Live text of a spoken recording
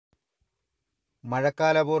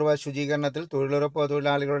മഴക്കാലപൂർവ്വ ശുചീകരണത്തിൽ തൊഴിലുറപ്പ്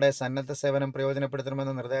തൊഴിലാളികളുടെ സന്നദ്ധ സേവനം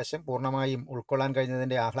പ്രയോജനപ്പെടുത്തണമെന്ന നിർദ്ദേശം പൂർണ്ണമായും ഉൾക്കൊള്ളാൻ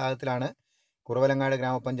കഴിഞ്ഞതിന്റെ ആഹ്ലാദത്തിലാണ് കുറവലങ്ങാട്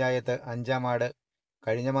ഗ്രാമപഞ്ചായത്ത് 5-ാം വാർഡ്.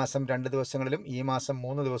 കഴിഞ്ഞ മാസം 2 ദിവസങ്ങളിലും ഈ മാസം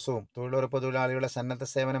 3 ദിവസവും തൊഴിലുറപ്പ് തൊഴിലാളികളുടെ സന്നദ്ധ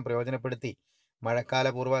സേവനം പ്രയോജനപ്പെടുത്തി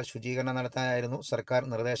മഴക്കാലപൂർവ്വ ശുചീകരണം നടത്താനായിരുന്നു സർക്കാർ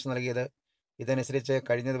നിർദ്ദേശം നൽകിയത്. ഇതനുസരിച്ച്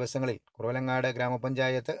കഴിഞ്ഞ ദിവസങ്ങളിൽ കുറവലങ്ങാട്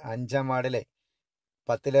ഗ്രാമപഞ്ചായത്ത് 5-ാം വാർഡിലെ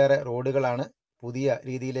 10-ലേറെ റോഡുകളാണ് പുതിയ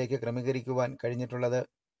രീതിയിലേക്ക് ക്രമീകരിക്കുവാൻ കഴിഞ്ഞിട്ടുള്ളത്.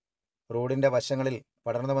 റോഡിന്റെ വശങ്ങളിൽ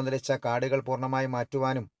പടർന്നു പന്തലിച്ച കാടുകൾ പൂർണ്ണമായി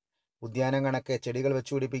മാറ്റുവാനും ഉദ്യാനം കണക്കെ ചെടികൾ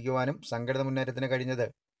വെച്ചുപിടിപ്പിക്കുവാനും സംഘടിത മുന്നേറ്റത്തിന് കഴിഞ്ഞത്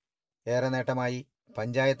ഏറെ നേട്ടമായി.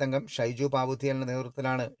 പഞ്ചായത്ത് അംഗം ഷൈജു പാവുത്തിയലിന്റെ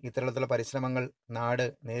നേതൃത്വത്തിലാണ് ഇത്തരത്തിലുള്ള പരിശ്രമങ്ങൾ നാട്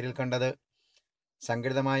നേരിൽ കണ്ടത്.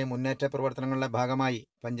 സംഘടിതമായ മുന്നേറ്റ പ്രവർത്തനങ്ങളുടെ ഭാഗമായി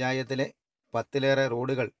പഞ്ചായത്തിലെ 10-ലേറെ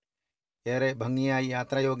റോഡുകൾ ഏറെ ഭംഗിയായി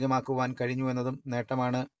യാത്രായോഗ്യമാക്കുവാൻ കഴിഞ്ഞു എന്നതും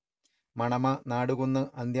നേട്ടമാണ്. മണമ, നാടുകുന്ന്,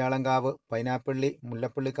 അന്ത്യാളങ്കാവ്, പൈനാപ്പള്ളി,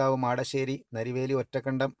 മുല്ലപ്പള്ളിക്കാവ്, മാടശ്ശേരി, നരിവേലി,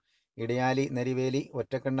 ഒറ്റക്കണ്ടം, ഇടയാലി, നരിവേലി,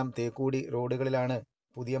 ഒറ്റക്കണ്ടം, തേക്കൂടി റോഡുകളിലാണ്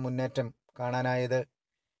പുതിയ മുന്നേറ്റം കാണാനായത്.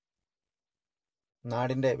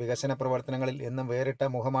 നാടിന്റെ വികസന പ്രവർത്തനങ്ങളിൽ എന്നും വേറിട്ട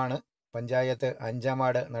മുഖമാണ് പഞ്ചായത്ത് 5-ാം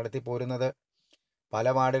വാർഡ് നടത്തിപ്പോരുന്നത്. പല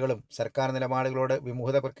വാർഡുകളും സർക്കാർ നിലപാടുകളോട്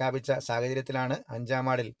വിമുഖത പ്രഖ്യാപിച്ച സാഹചര്യത്തിലാണ് 5-ാം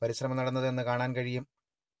വാർഡിൽ പരിശ്രമം നടന്നതെന്ന് കാണാൻ കഴിയും.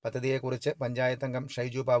 പദ്ധതിയെക്കുറിച്ച് പഞ്ചായത്ത് അംഗം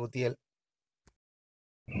ഷൈജു പാവുത്തിയൽ.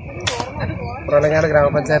 കുറവലങ്ങാട്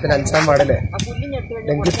ഗ്രാമപഞ്ചായത്തിലെ 5-ാം വാർഡിലെ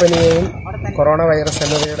ഡെങ്കിപ്പനിയെയും കൊറോണ വൈറസ്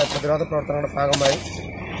എന്നിവയുടെ പ്രതിരോധ പ്രവർത്തനങ്ങളുടെ ഭാഗമായി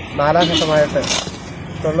 4-ാം ഘട്ടമായിട്ട്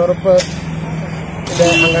തൊഴിലുറപ്പ്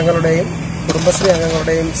അംഗങ്ങളുടെയും കുടുംബശ്രീ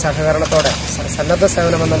അംഗങ്ങളുടെയും സഹകരണത്തോടെ സന്നദ്ധ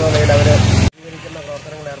സേവനം എന്ന നിലയിൽ അവർ സ്വീകരിക്കുന്ന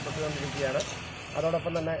പ്രവർത്തനങ്ങൾ ഏർപ്പെട്ടുകൊണ്ടിരിക്കുകയാണ്.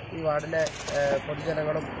 അതോടൊപ്പം തന്നെ ഈ വാർഡിലെ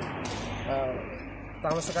പൊതുജനങ്ങളും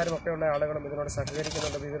താമസക്കാരും ഒക്കെയുള്ള ആളുകളും ഇതിനോട്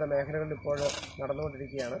സഹകരിക്കുന്നുണ്ട്. വിവിധ മേഖലകളിൽ ഇപ്പോൾ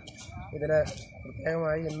നടന്നുകൊണ്ടിരിക്കുകയാണ്. ഇതിന്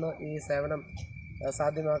പ്രത്യേകമായി ഇന്ന് ഈ സേവനം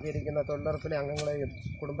സാധ്യമാക്കിയിരിക്കുന്ന തൊഴിലുറപ്പിലെ അംഗങ്ങളെയും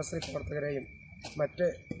കുടുംബശ്രീ പ്രവർത്തകരെയും മറ്റ്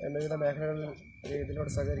വിവിധ മേഖലകളിൽ ഇതിനോട്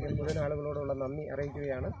സഹകരിക്കുന്ന മുഴുവൻ ആളുകളോടുള്ള നന്ദി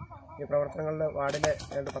അറിയിക്കുകയാണ്. ഈ പ്രവർത്തനങ്ങളിൽ വാർഡിലെ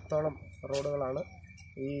 10ഓളം റോഡുകളാണ്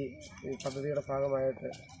ഈ പദ്ധതിയുടെ ഭാഗമായിട്ട്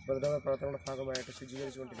പ്രതിരോധ പ്രവർത്തനങ്ങളുടെ ഭാഗമായിട്ട്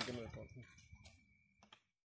ശുചീകരിച്ചുകൊണ്ടിരിക്കുന്നത് ഇപ്പോൾ.